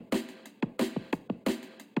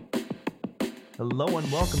Hello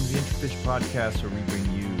and welcome to the Interfish Podcast, where we bring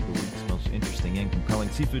you the week's most interesting and compelling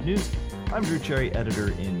seafood news. I'm Drew Cherry,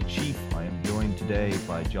 Editor-in-Chief. I am joined today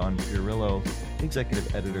by John Fiorillo,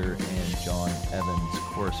 Executive Editor, and John Evans,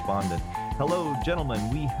 Correspondent. Hello, gentlemen.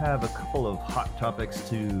 We have a couple of hot topics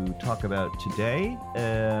to talk about today.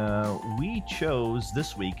 We chose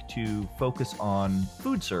this week to focus on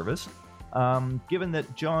food service, given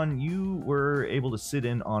that, John, you were able to sit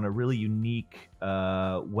in on a really unique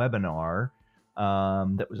webinar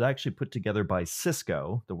that was actually put together by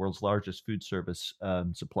Sysco, the world's largest food service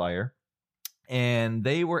supplier. And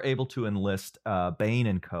they were able to enlist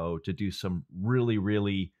Bain & Co. to do some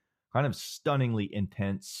really kind of stunningly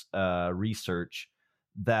intense research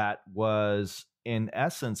that was, in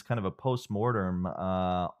essence, kind of a post-mortem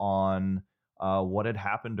on what had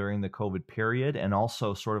happened during the COVID period, and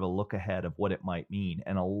also sort of a look ahead of what it might mean.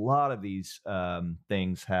 And a lot of these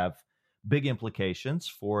things have big implications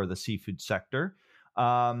for the seafood sector.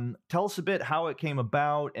 Tell us a bit how it came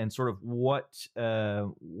about and sort of what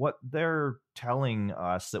they're telling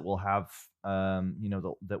us that will have,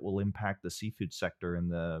 that will impact the seafood sector in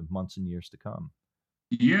the months and years to come.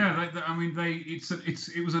 Yeah, it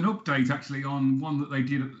was an update actually on one that they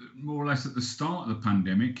did more or less at the start of the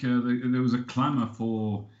pandemic. There was a clamour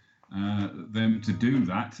for them to do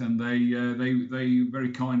that, and they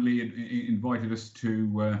very kindly invited us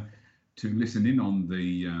to listen in on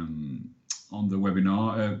the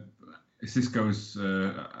webinar. Sysco's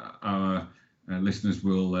our listeners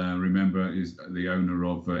will remember is the owner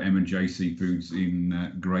of M&J Seafoods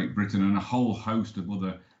in Great Britain, and a whole host of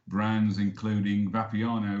other brands, including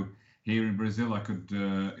Vapiano here in Brazil. I could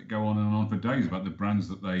go on and on for days about the brands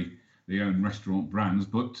that they own, restaurant brands.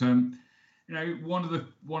 But one of the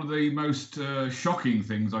most shocking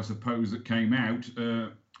things, I suppose, that came out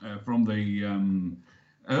from the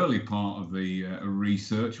early part of the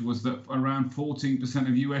research was that around 14%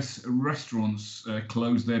 of US restaurants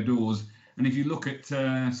closed their doors. And if you look at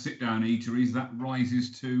sit-down eateries, that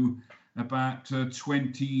rises to about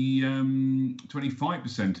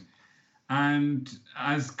 25%. And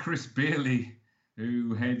as Chris Beerley,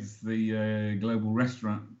 who heads the Global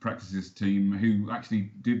Restaurant Practices team, who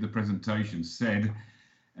actually did the presentation, said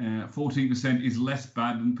 14% is less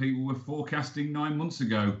bad than people were forecasting 9 months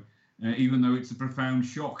ago. Even though it's a profound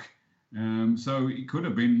shock. So it could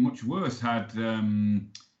have been much worse had, the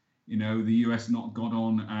US not got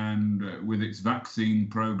on and with its vaccine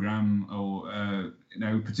program, or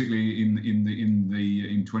particularly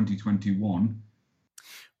in 2021.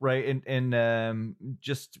 Right, and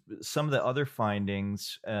just some of the other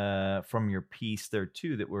findings from your piece there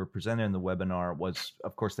too that were presented in the webinar was,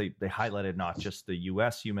 of course, they highlighted not just the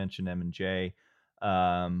US. You mentioned M&J.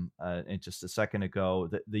 Just a second ago,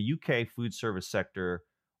 the UK food service sector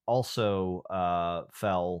also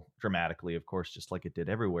fell dramatically, of course, just like it did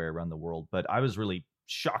everywhere around the world. But I was really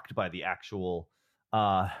shocked by the actual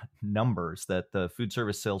numbers that the food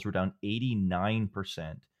service sales were down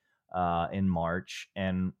 89% in March.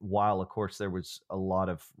 And while, of course, there was a lot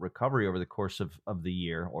of recovery over the course of the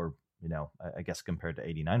year, or, I guess compared to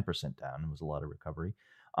 89% down, it was a lot of recovery.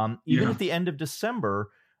 Even at the end of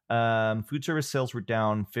December, food service sales were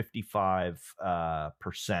down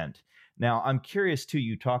 55%. Now, I'm curious too.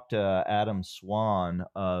 You talked to Adam Swan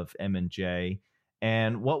of M&J,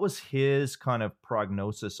 and what was his kind of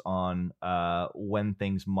prognosis on when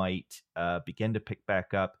things might begin to pick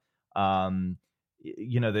back up? The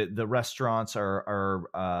restaurants are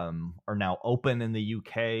now open in the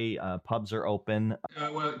UK. Pubs are open.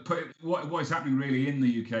 What is happening really in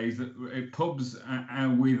the UK is that pubs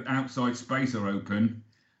with outside space are open.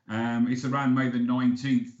 It's around May the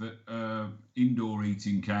 19th that indoor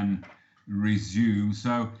eating can resume.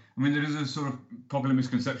 So, there is a sort of popular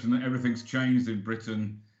misconception that everything's changed in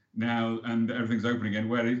Britain now and everything's open again,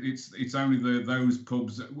 where it's only those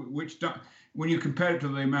pubs which don't, when you compare it to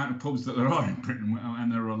the amount of pubs that there are in Britain,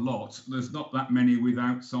 and there are a lot, there's not that many with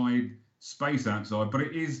outside space outside. But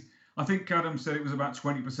it is, I think Adam said it was about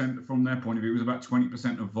 20% from their point of view, it was about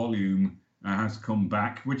 20% of volume has come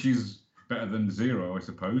back, which is better than zero, I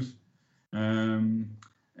suppose. And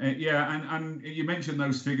you mentioned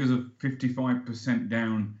those figures of 55%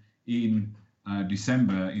 down in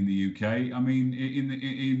December in the UK.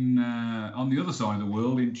 In on the other side of the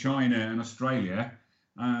world, in China and Australia,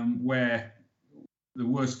 where the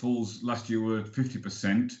worst falls last year were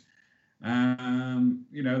 50%.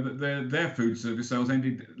 Their food service sales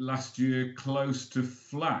ended last year close to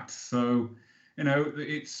flat. So,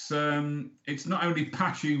 it's not only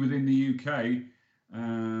patchy within the UK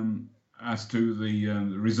as to the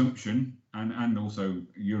resumption and also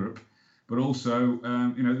Europe, but also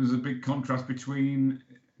there's a big contrast between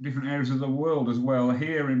different areas of the world as well.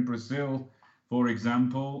 Here in Brazil, for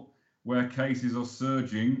example, where cases are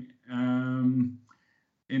surging,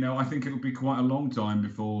 I think it'll be quite a long time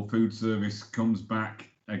before food service comes back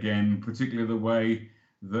again, particularly the way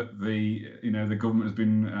that the government has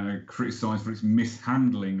been criticised for its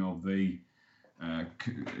mishandling of the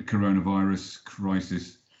coronavirus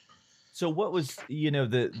crisis. So what was,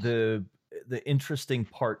 the interesting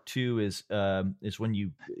part too is when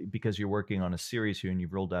you, because you're working on a series here and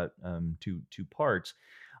you've rolled out two parts.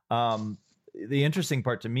 The interesting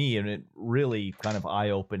part to me, and it really kind of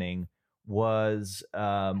eye-opening, was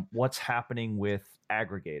what's happening with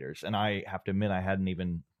aggregators. And I have to admit, I hadn't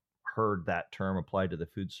even heard that term applied to the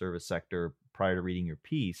food service sector prior to reading your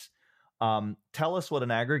piece. Tell us what an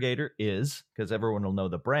aggregator is, because everyone will know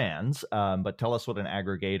the brands, but tell us what an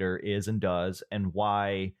aggregator is and does, and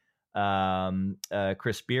why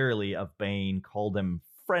Chris Bierley of Bain called them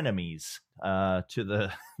frenemies to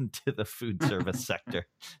the food service sector,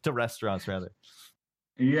 to restaurants rather.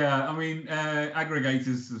 Yeah, I mean,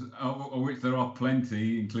 aggregators, of which there are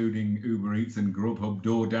plenty, including Uber Eats and Grubhub,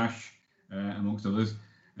 DoorDash, amongst others.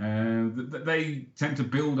 They tend to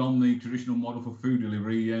build on the traditional model for food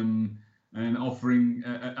delivery and offering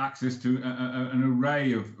access to an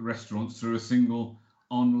array of restaurants through a single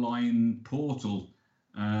online portal.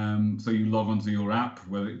 So you log onto your app,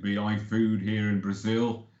 whether it be iFood here in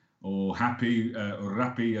Brazil, or Happy, or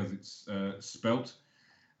Rappi as it's spelt.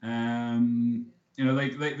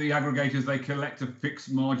 The aggregators, they collect a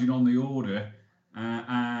fixed margin on the order,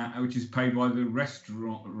 which is paid by the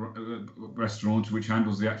restaurant which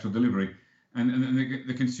handles the actual delivery, and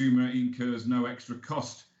the consumer incurs no extra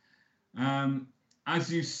cost.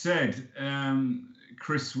 As you said,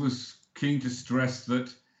 Chris was keen to stress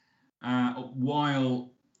that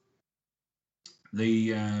while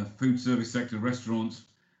the food service sector, restaurants,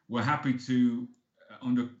 were happy to,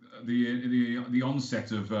 under the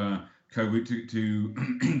onset of COVID, to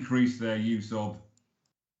increase their use of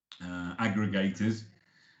aggregators,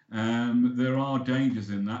 there are dangers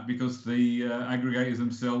in that, because the aggregators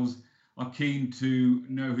themselves are keen to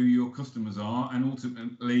know who your customers are and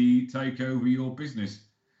ultimately take over your business.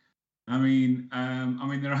 I mean,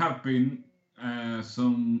 there have been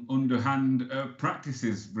some underhand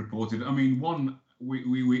practices reported. I mean, one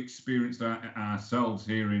we experienced ourselves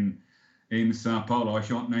here in Sao Paulo. I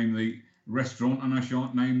shan't name the restaurant and I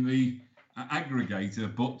shan't name the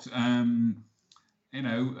aggregator, but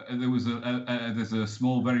there's a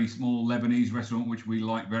very small Lebanese restaurant which we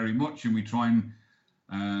like very much, and we try and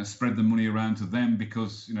spread the money around to them,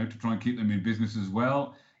 because to try and keep them in business as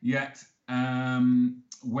well. Yet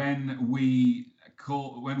when we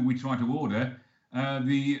try to order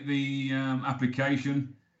the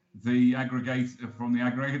application, the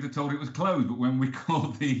aggregator told it was closed, but when we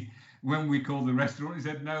called the restaurant, he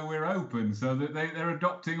said no, we're open. So that they're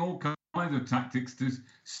adopting all kinds of tactics to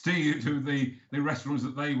steer you to the restaurants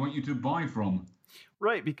that they want you to buy from.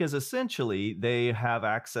 Right, because essentially they have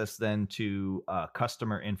access then to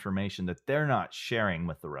customer information that they're not sharing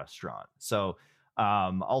with the restaurant. So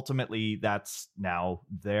ultimately, that's now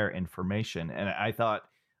their information. And I thought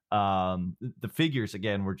the figures,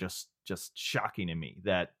 again, were just shocking to me,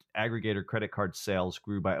 that aggregator credit card sales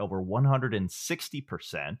grew by over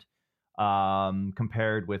 160%,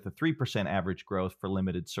 compared with a 3% average growth for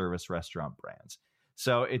limited service restaurant brands.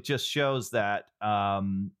 So it just shows that,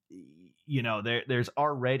 there's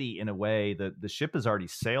already, in a way, the ship has already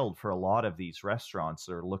sailed for a lot of these restaurants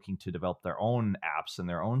that are looking to develop their own apps and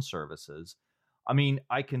their own services. I mean,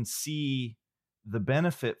 I can see the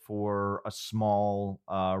benefit for a small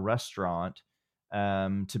restaurant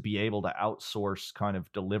to be able to outsource kind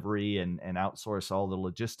of delivery and outsource all the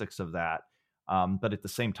logistics of that. But at the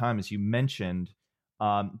same time, as you mentioned,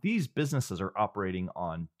 these businesses are operating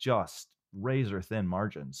on just razor thin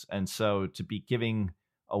margins. And so to be giving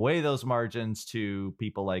away those margins to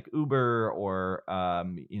people like Uber or,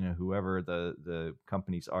 whoever the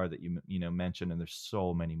companies are that you mentioned, and there's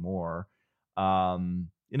so many more,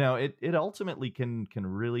 it ultimately can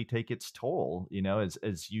really take its toll.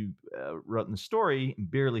 As you wrote in the story,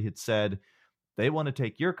 Bierley had said they want to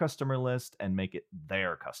take your customer list and make it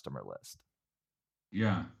their customer list.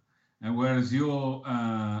 Yeah. And whereas your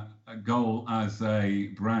goal as a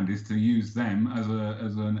brand is to use them as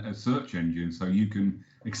a search engine, so you can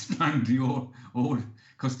expand your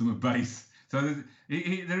customer base. So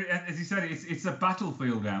as you said, it's a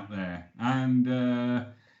battlefield out there, and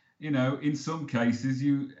in some cases,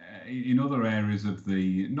 in other areas of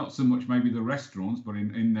not so much maybe the restaurants, but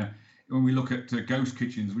when we look at ghost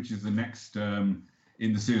kitchens, which is the next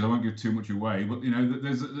in the series. I won't give too much away, but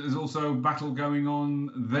there's also a battle going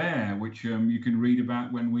on there, which you can read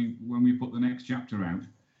about when we put the next chapter out.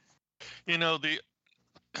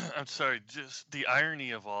 I'm sorry, just the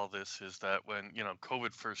irony of all this is that when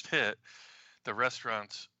COVID first hit, the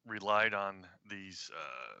restaurants relied on these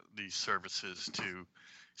services to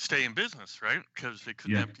stay in business, right? Because they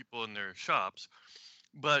couldn't have people in their shops.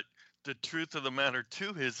 But the truth of the matter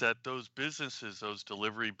too is that those businesses, those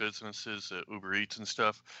delivery businesses, Uber Eats and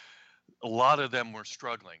stuff, a lot of them were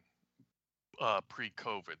struggling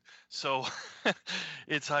pre-COVID. So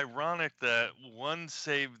it's ironic that one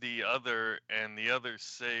saved the other and the other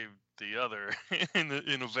saved the other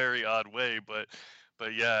in a very odd way. But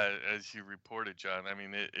yeah, as you reported, John, I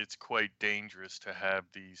mean, it's quite dangerous to have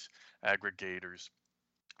these aggregators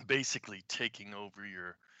basically taking over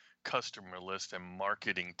your customer list and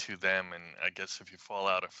marketing to them. And I guess if you fall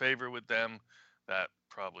out of favor with them, that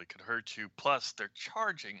probably could hurt you. Plus, they're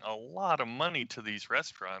charging a lot of money to these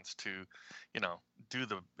restaurants to,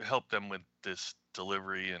 help them with this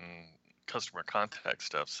delivery and customer contact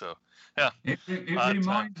stuff. So, yeah, it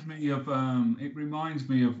reminds me of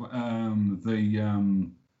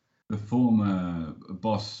the former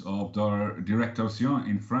boss of Direct Ocean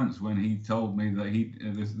in France, when he told me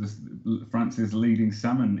that France's leading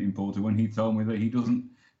salmon importer, when he told me that he doesn't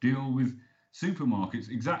deal with supermarkets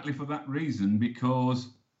exactly for that reason, because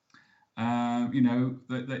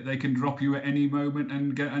they can drop you at any moment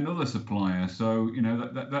and get another supplier. So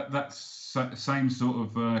that's same sort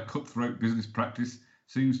of cutthroat business practice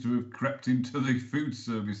seems to have crept into the food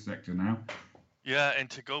service sector now. Yeah, and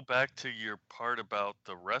to go back to your part about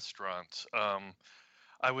the restaurants,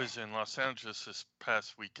 I was in Los Angeles this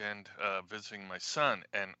past weekend visiting my son,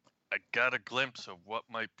 and I got a glimpse of what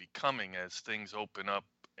might be coming as things open up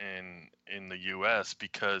in the U.S.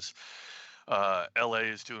 because LA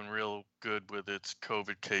is doing real good with its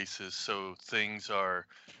COVID cases, so things are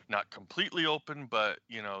not completely open, but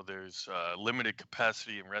there's limited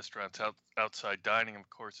capacity in restaurants. Outside dining, of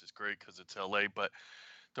course, is great because it's LA, but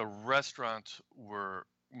the restaurants were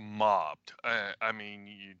mobbed. I mean,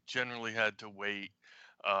 you generally had to wait.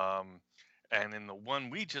 And in the one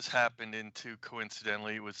we just happened into,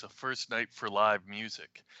 coincidentally, it was the first night for live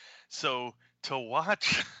music. So to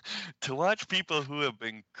watch people who have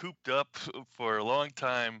been cooped up for a long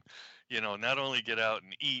time, not only get out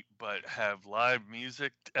and eat, but have live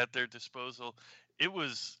music at their disposal, it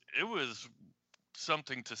was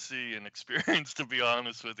something to see and experience, to be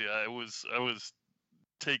honest with you. I was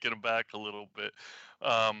taken aback a little bit.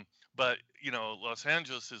 But Los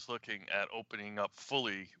Angeles is looking at opening up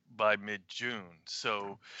fully by mid-June.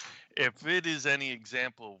 So if it is any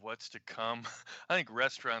example of what's to come, I think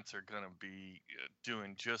restaurants are going to be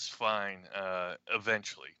doing just fine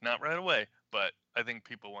eventually. Not right away, but I think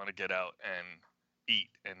people want to get out and eat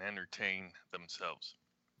and entertain themselves.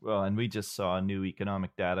 Well, and we just saw new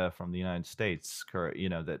economic data from the United States,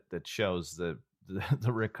 that shows the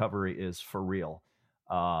recovery is for real.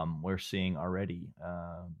 We're seeing already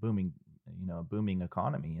booming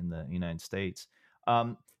economy in the United States.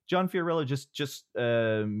 John Fiorillo, just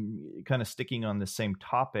kind of sticking on the same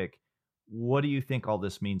topic, what do you think all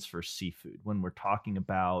this means for seafood when we're talking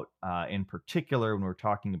about, in particular, when we're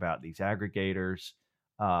talking about these aggregators?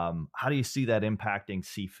 How do you see that impacting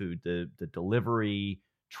seafood, the delivery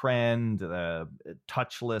trend,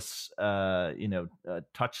 touchless,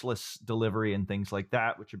 touchless delivery and things like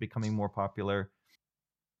that, which are becoming more popular?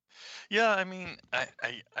 Yeah, I mean,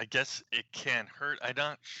 I guess it can hurt. I'm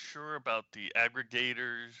not sure about the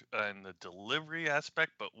aggregators and the delivery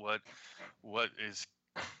aspect, but what is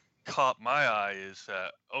caught my eye is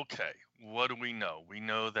that, okay, what do we know? We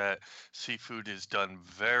know that seafood is done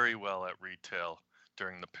very well at retail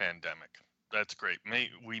during the pandemic. That's great.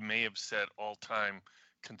 We may have set all-time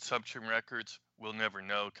consumption records. We'll never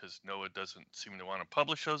know because NOAA doesn't seem to want to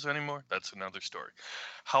publish those anymore. That's another story.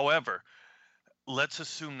 However, let's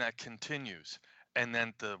assume that continues, and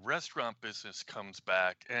then the restaurant business comes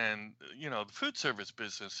back, and the food service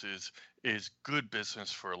business is good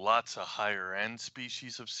business for lots of higher end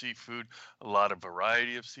species of seafood, a lot of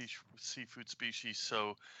variety of seafood species.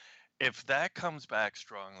 So if that comes back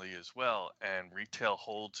strongly as well and retail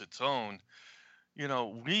holds its own,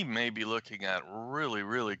 we may be looking at really,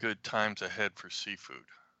 really good times ahead for seafood.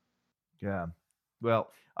 Yeah.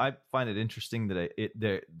 Well, I find it interesting that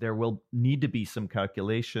there will need to be some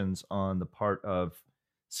calculations on the part of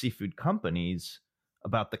seafood companies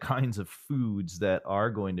about the kinds of foods that are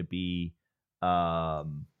going to be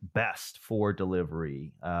best for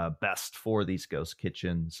delivery, best for these ghost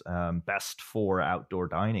kitchens, best for outdoor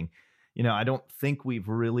dining. I don't think we've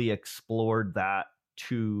really explored that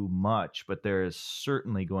too much, but there is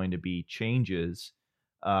certainly going to be changes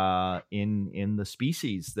in the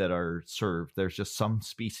species that are served. There's just some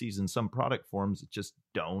species and some product forms that just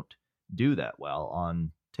don't do that well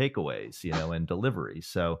on takeaways, and deliveries.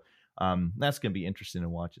 So that's going to be interesting to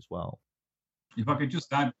watch as well. If I could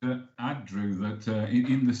just add, Drew, that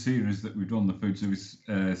in the series that we've done, the food service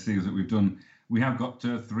series that we've done, we have got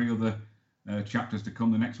 3 other chapters to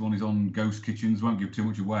come. The next one is on ghost kitchens. Won't give too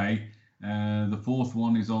much away. The 4th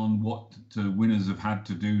one is on what winners have had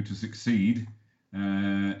to do to succeed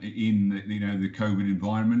in the COVID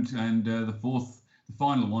environment, and the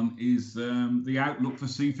final one is the outlook for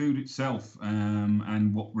seafood itself,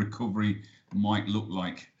 and what recovery might look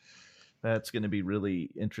like. That's going to be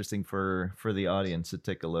really interesting for the audience to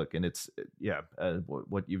take a look. And it's,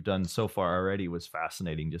 what you've done so far already was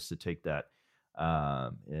fascinating, just to take that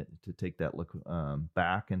look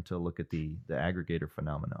back and to look at the aggregator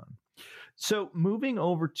phenomenon. So moving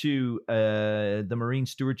over to the Marine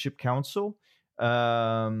Stewardship Council,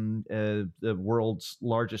 the world's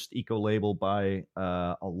largest eco-label by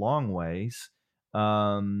a long ways.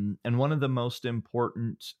 And one of the most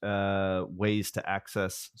important ways to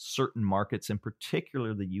access certain markets, in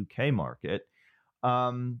particular the UK market,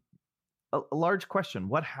 a large question: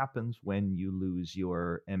 what happens when you lose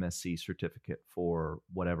your MSC certificate for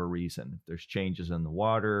whatever reason? If there's changes in the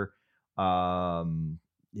water, other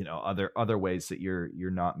ways that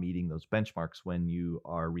you're not meeting those benchmarks when you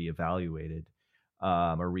are reevaluated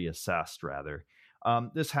or reassessed, rather.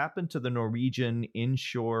 This happened to the Norwegian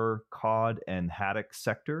inshore cod and haddock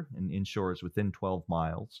sector, and inshore is within 12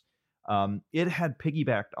 miles. It had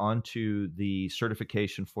piggybacked onto the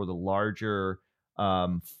certification for the larger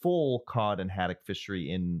full cod and haddock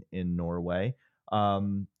fishery in Norway,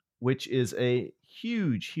 which is a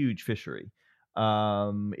huge fishery.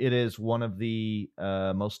 It is one of the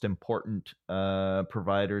most important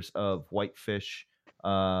providers of whitefish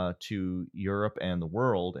to Europe and the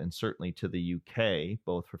world, and certainly to the UK,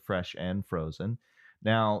 both for fresh and frozen.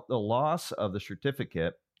 Now, the loss of the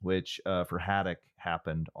certificate, which for haddock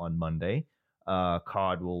happened on Monday,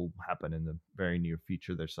 cod will happen in the very near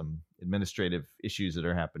future. There's some administrative issues that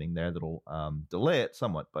are happening there that'll delay it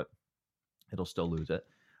somewhat, but it'll still lose it.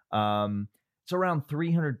 It's around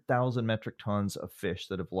 300,000 metric tons of fish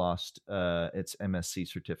that have lost its MSC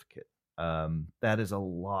certificate. That is a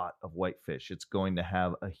lot of whitefish. It's going to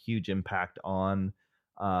have a huge impact on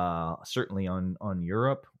certainly on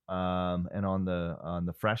Europe and on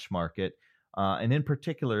the fresh market, and in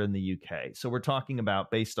particular in the UK. So we're talking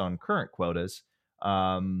about, based on current quotas,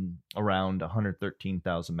 around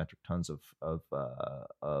 113,000 metric tons of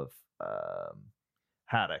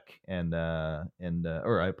haddock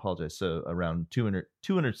or I apologize. So around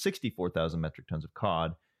 264,000 metric tons of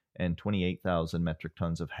cod, and 28,000 metric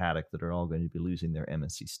tons of haddock that are all going to be losing their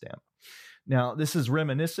MSC stamp. Now, this is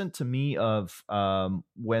reminiscent to me of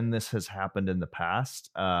when this has happened in the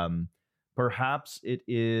past. Perhaps it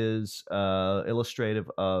is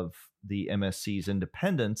illustrative of the MSC's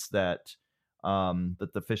independence that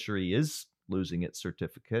the fishery is losing its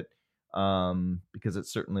certificate, because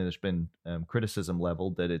there's been criticism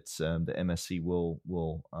leveled that it's the MSC will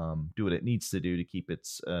do what it needs to do to keep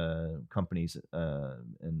its companies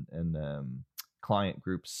and client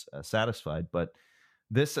groups satisfied. But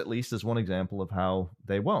this, at least, is one example of how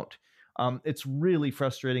they won't. It's really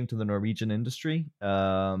frustrating to the Norwegian industry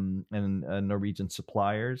and Norwegian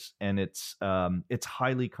suppliers, and it's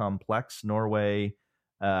highly complex. Norway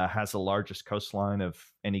has the largest coastline of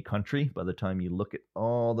any country by the time you look at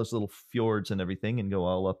all those little fjords and everything and go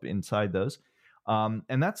all up inside those.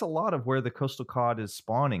 And that's a lot of where the coastal cod is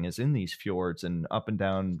spawning, is in these fjords and up and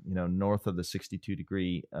down, north of the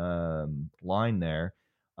 62-degree line there.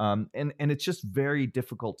 And it's just very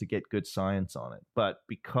difficult to get good science on it. But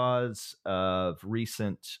because of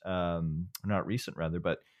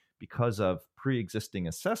because of pre-existing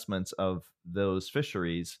assessments of those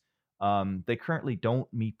fisheries, they currently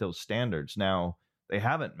don't meet those standards. Now, they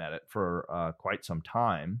haven't met it for quite some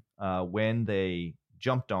time. When they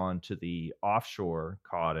jumped on to the offshore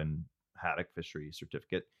cod and haddock fishery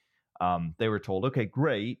certificate, they were told, okay,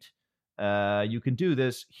 great, you can do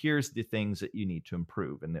this. Here's the things that you need to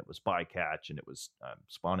improve. And it was bycatch, and it was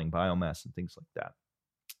spawning biomass and things like that.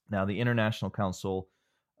 Now, the International Council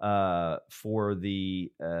for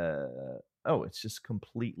the it's just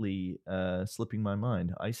completely slipping my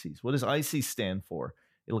mind. ICES. What does ICES stand for?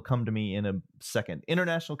 It'll come to me in a second.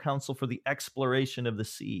 International Council for the Exploration of the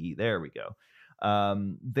Sea. There we go.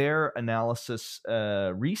 Their analysis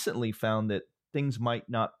recently found that things might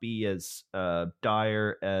not be as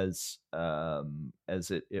dire as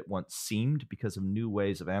it once seemed because of new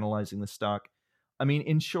ways of analyzing the stock. I mean,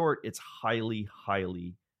 in short, it's highly,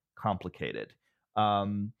 highly complicated.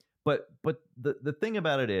 But the thing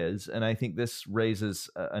about it is, and I think this raises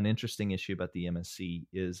an interesting issue about the MSC,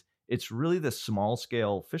 is it's really the small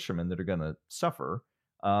scale fishermen that are going to suffer.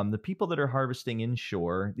 The people that are harvesting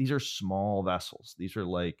inshore, these are small vessels. These are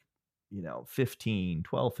like, 15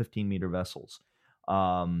 meter vessels,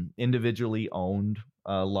 individually owned,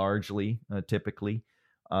 largely, typically.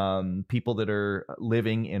 People that are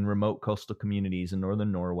living in remote coastal communities in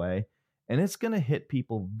northern Norway. And it's going to hit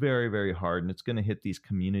people very, very hard. And it's going to hit these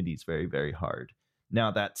communities very, very hard.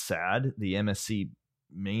 Now, that's sad. The MSC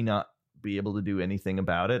may not be able to do anything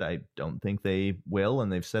about it. I don't think they will. And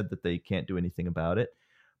they've said that they can't do anything about it.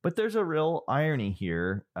 But there's a real irony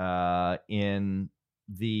here in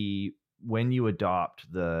when you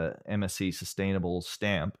adopt the MSC sustainable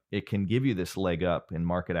stamp, it can give you this leg up in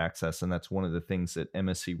market access. And that's one of the things that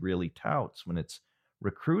MSC really touts when it's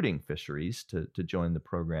recruiting fisheries to join the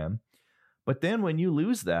program. But then when you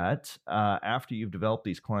lose that, after you've developed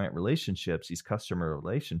these client relationships, these customer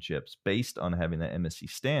relationships based on having that MSC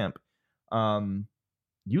stamp,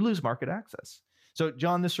 you lose market access. So,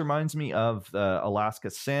 John, this reminds me of the Alaska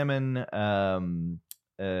salmon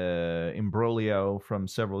imbroglio from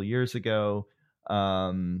several years ago,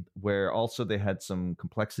 where also they had some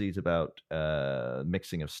complexities about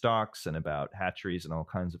mixing of stocks and about hatcheries and all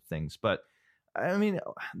kinds of things. But I mean,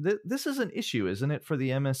 this is an issue, isn't it, for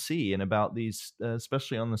the MSC and about these,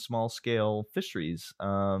 especially on the small scale fisheries?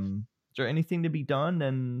 Is there anything to be done,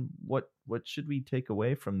 and what should we take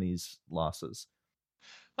away from these losses?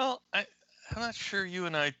 Well, I'm not sure you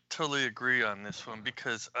and I totally agree on this one,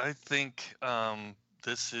 because I think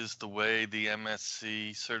this is the way the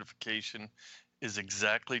MSC certification is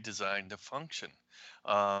exactly designed to function.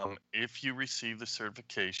 If you receive the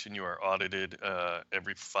certification, you are audited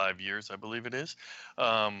every 5 years, I believe it is,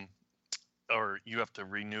 or you have to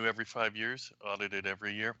renew every 5 years, audited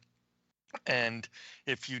every year. And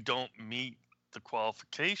if you don't meet the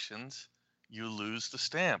qualifications, you lose the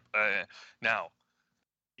stamp. Now,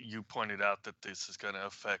 you pointed out that this is going to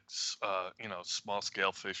affect, small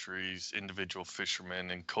scale fisheries, individual fishermen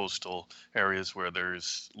in coastal areas where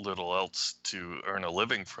there's little else to earn a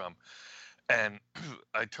living from. And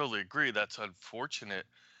I totally agree. That's unfortunate.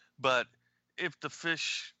 But if the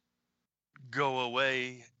fish go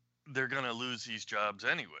away, they're going to lose these jobs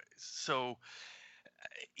anyways. So,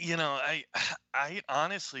 I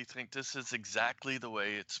honestly think this is exactly the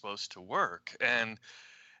way it's supposed to work. And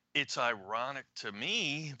it's ironic to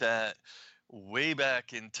me that way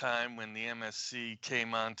back in time when the MSC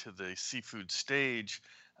came onto the seafood stage,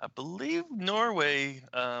 I believe Norway,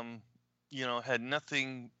 had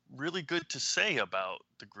nothing really good to say about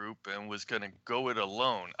the group and was going to go it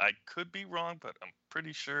alone. I could be wrong, but I'm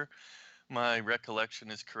pretty sure my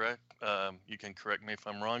recollection is correct. You can correct me if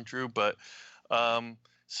I'm wrong, Drew. But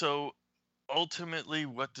so ultimately,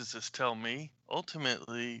 what does this tell me?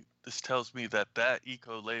 Ultimately, this tells me that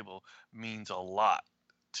eco label means a lot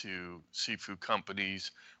to seafood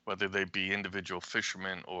companies, whether they be individual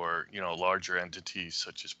fishermen or, larger entities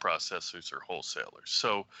such as processors or wholesalers.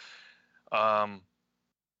 So,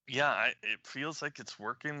 it feels like it's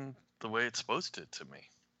working the way it's supposed to me.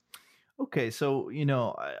 Okay, so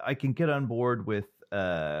I can get on board with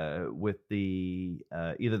the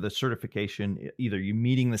either the certification, either you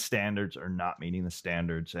meeting the standards or not meeting the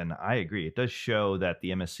standards, and I agree. It does show that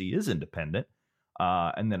the MSC is independent,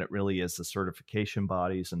 and that it really is the certification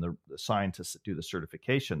bodies and the scientists that do the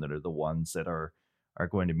certification that are the ones that are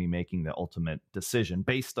going to be making the ultimate decision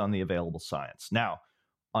based on the available science. Now,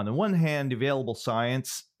 on the one hand, available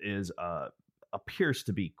science appears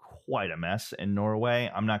to be quite a mess in Norway.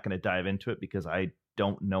 I'm not going to dive into it because I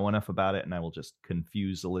don't know enough about it, and I will just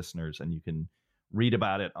confuse the listeners. And you can read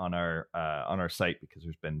about it on our site, because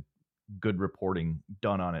there's been good reporting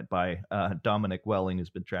done on it by Dominic Welling, who's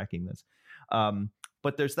been tracking this.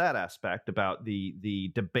 But there's that aspect about the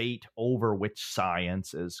debate over which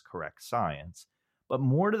science is correct science. But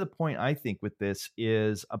more to the point, I think, with this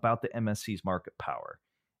is about the MSC's market power.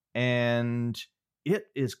 And it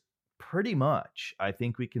is pretty much, I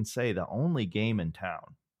think we can say, the only game in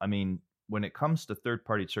town. I mean, when it comes to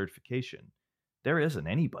third-party certification, there isn't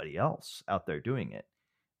anybody else out there doing it.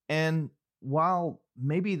 And while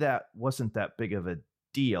maybe that wasn't that big of a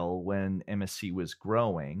deal when MSC was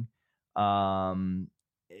growing, and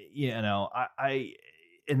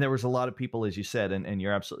there was a lot of people, as you said, and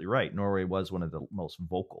you're absolutely right. Norway was one of the most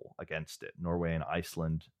vocal against it. Norway and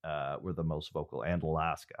Iceland were the most vocal, and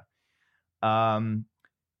Alaska.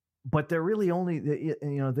 But they're really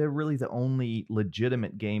the only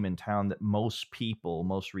legitimate game in town that most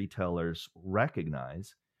retailers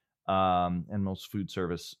recognize. and most food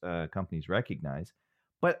service companies recognize.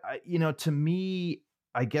 But to me,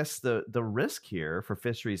 I guess the risk here for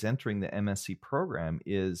fisheries entering the MSC program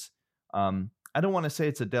is, I don't want to say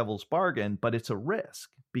it's a devil's bargain, but it's a risk,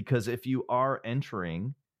 because if you are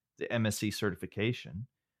entering the MSC certification,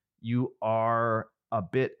 you are a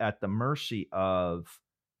bit at the mercy of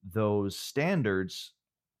those standards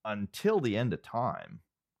until the end of time,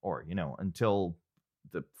 or until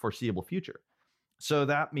the foreseeable future. So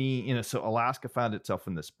that means, so Alaska found itself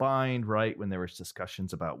in this bind, right, when there was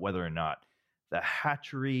discussions about whether or not the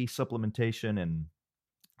hatchery supplementation in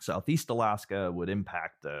Southeast Alaska would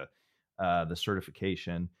impact the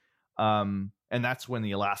certification, and that's when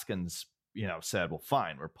the Alaskans said, well,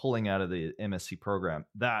 fine, we're pulling out of the MSC program.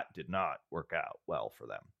 That did not work out well for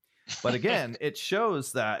them. But again, it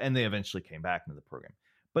shows that, and they eventually came back into the program.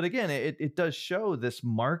 But again, it does show this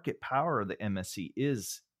market power of the MSC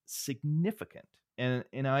is significant.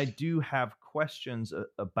 And I do have questions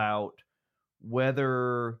about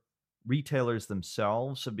whether retailers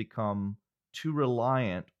themselves have become too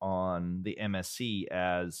reliant on the MSC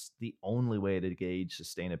as the only way to gauge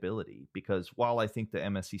sustainability. Because while I think the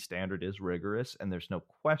MSC standard is rigorous, and there's no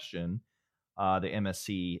question the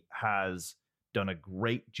MSC has done a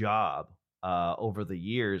great job over the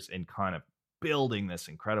years in kind of building this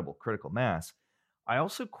incredible critical mass, I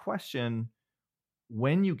also question,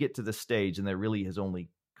 when you get to the stage and there really is only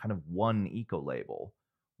kind of one eco label,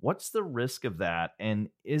 what's the risk of that? And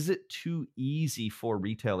is it too easy for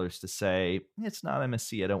retailers to say, it's not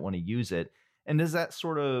MSC, I don't want to use it? And is that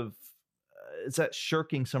is that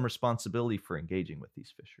shirking some responsibility for engaging with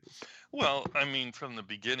these fisheries? Well, I mean, from the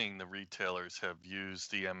beginning, the retailers have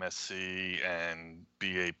used the MSC and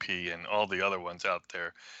BAP and all the other ones out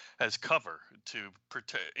there as cover to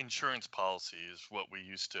protect. Insurance policy is what we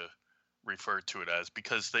used to refer to it as,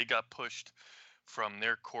 because they got pushed from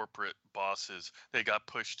their corporate bosses. They got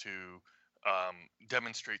pushed to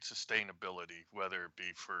demonstrate sustainability, whether it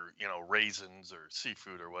be for raisins or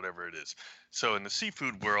seafood or whatever it is. So in the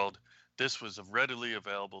seafood world, this was readily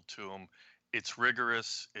available to them. It's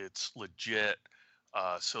rigorous, it's legit,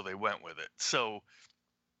 so they went with it. So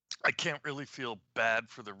I can't really feel bad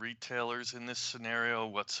for the retailers in this scenario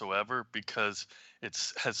whatsoever, because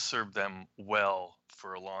has served them well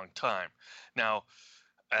for a long time. Now,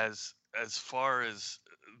 as far as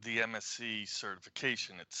the MSC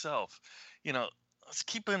certification itself, let's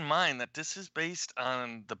keep in mind that this is based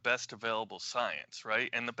on the best available science, right?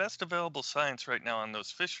 And the best available science right now on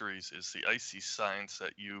those fisheries is the icy science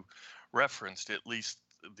that you referenced, at least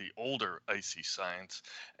the older icy science,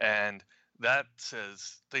 and that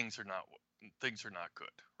says things are not good,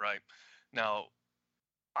 right? Now,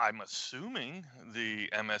 I'm assuming the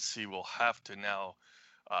MSC will have to now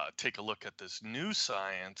take a look at this new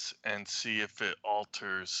science and see if it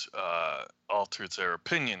alters their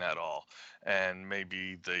opinion at all, and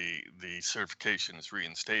maybe the certification is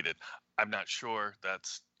reinstated. I'm not sure.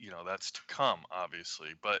 That's to come,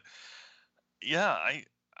 obviously. But yeah,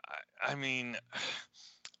 I mean,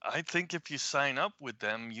 I think if you sign up with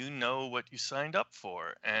them, you know what you signed up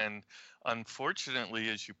for. And unfortunately,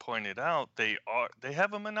 as you pointed out, they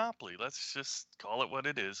have a monopoly. Let's just call it what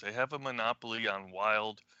it is. They have a monopoly on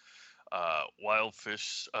wild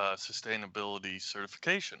fish sustainability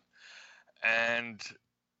certification. And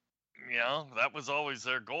that was always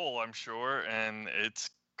their goal, I'm sure, and it's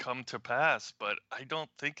come to pass. But I don't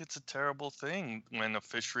think it's a terrible thing when a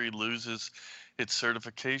fishery loses its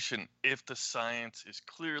certification, if the science is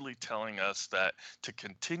clearly telling us that to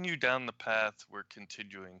continue down the path we're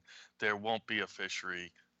continuing, there won't be a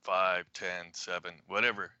fishery 5, 10, 7,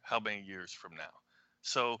 whatever, how many years from now.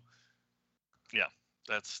 So yeah,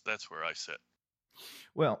 that's where I sit.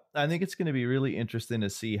 Well, I think it's going to be really interesting to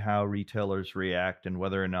see how retailers react, and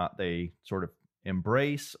whether or not they sort of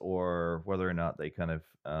embrace, or whether or not they kind of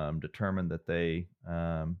determine that they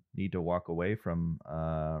need to walk away from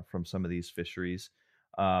some of these fisheries.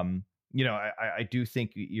 I do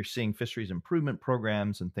think you're seeing fisheries improvement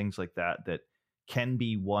programs and things like that can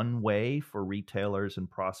be one way for retailers and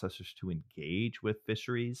processors to engage with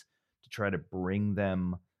fisheries, to try to bring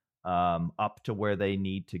them up to where they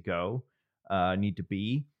need to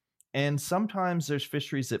be. And sometimes there's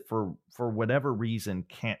fisheries that for whatever reason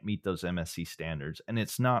can't meet those MSC standards. And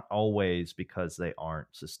it's not always because they aren't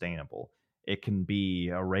sustainable. It can be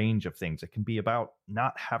a range of things. It can be about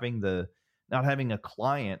not having a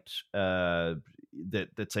client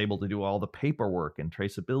that's able to do all the paperwork and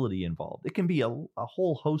traceability involved. It can be a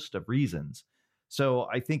whole host of reasons. So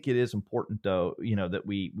I think it is important, though, that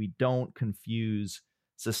we don't confuse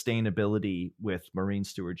sustainability with Marine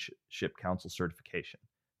Stewardship Council certification.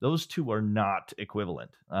 Those two are not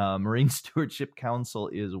equivalent. Marine Stewardship Council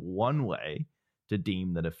is one way to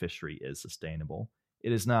deem that a fishery is sustainable.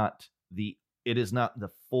 It is not the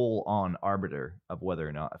full-on arbiter of whether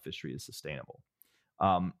or not a fishery is sustainable.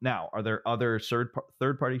 Now, are there other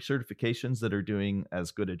third-party certifications that are doing as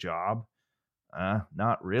good a job?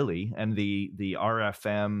 Not really. And the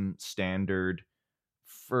RFM standard,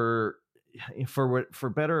 for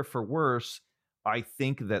better or for worse, I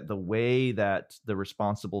think that the way that the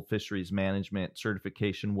Responsible Fisheries Management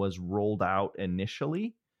certification was rolled out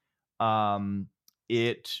initially,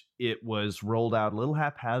 it was rolled out a little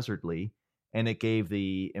haphazardly, and it gave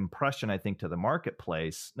the impression, I think, to the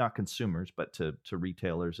marketplace, not consumers, but to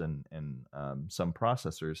retailers and some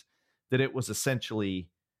processors, that it was essentially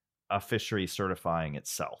a fishery certifying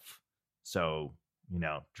itself. So,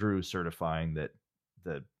 Drew certifying that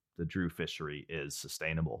the Drew fishery is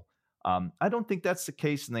sustainable. I don't think that's the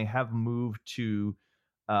case, and they have moved to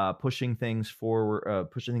pushing things forward,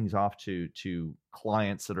 pushing things off to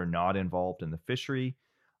clients that are not involved in the fishery.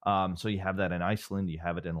 So you have that in Iceland, you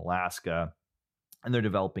have it in Alaska, and they're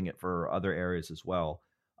developing it for other areas as well.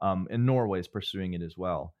 And Norway is pursuing it as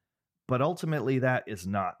well. But ultimately, that is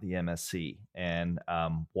not the MSC. And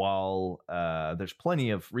while there's plenty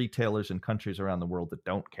of retailers and countries around the world that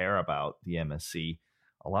don't care about the MSC,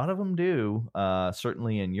 a lot of them do,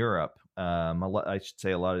 certainly in Europe. I should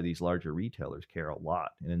say a lot of these larger retailers care a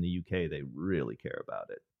lot. And in the UK, they really care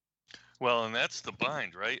about it. Well, and that's the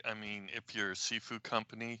bind, right? I mean, if you're a seafood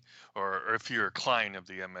company or if you're a client of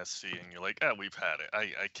the MSC and you're like, we've had it.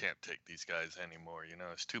 I can't take these guys anymore.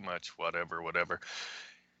 It's too much, whatever.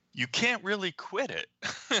 You can't really quit it,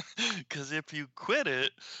 because if you quit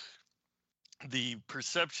it, the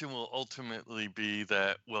perception will ultimately be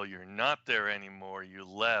that, well, you're not there anymore, you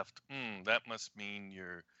left. That must mean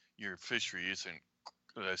your fishery isn't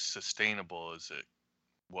as sustainable as it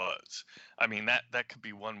was. I mean, that could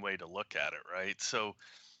be one way to look at it, right? So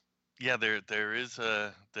yeah, there is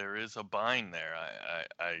a bind there,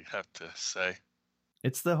 I have to say.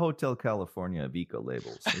 It's the Hotel California of eco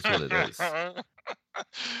labels. That's what it is.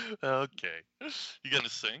 Okay. You gonna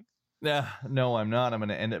sing? No, I'm not. I'm going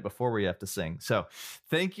to end it before we have to sing. So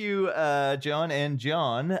thank you, John and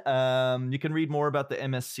John. You can read more about the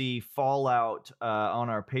MSC fallout on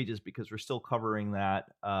our pages, because we're still covering that.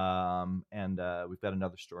 And we've got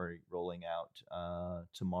another story rolling out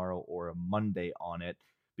tomorrow or a Monday on it,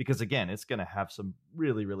 because, again, it's going to have some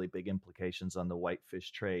really, really big implications on the whitefish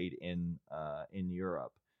trade in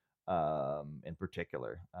Europe, in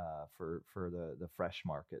particular, for the fresh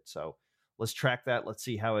market. So let's track that. Let's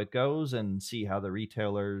see how it goes and see how the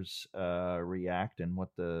retailers react, and what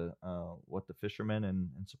the fishermen and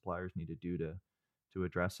suppliers need to do to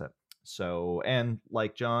address it. So, and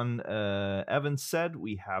like John Evans said,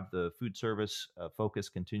 we have the food service focus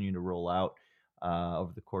continuing to roll out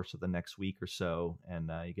over the course of the next week or so, and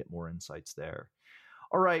you get more insights there.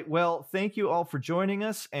 All right. Well, thank you all for joining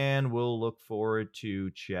us, and we'll look forward to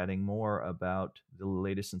chatting more about the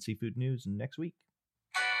latest in seafood news next week.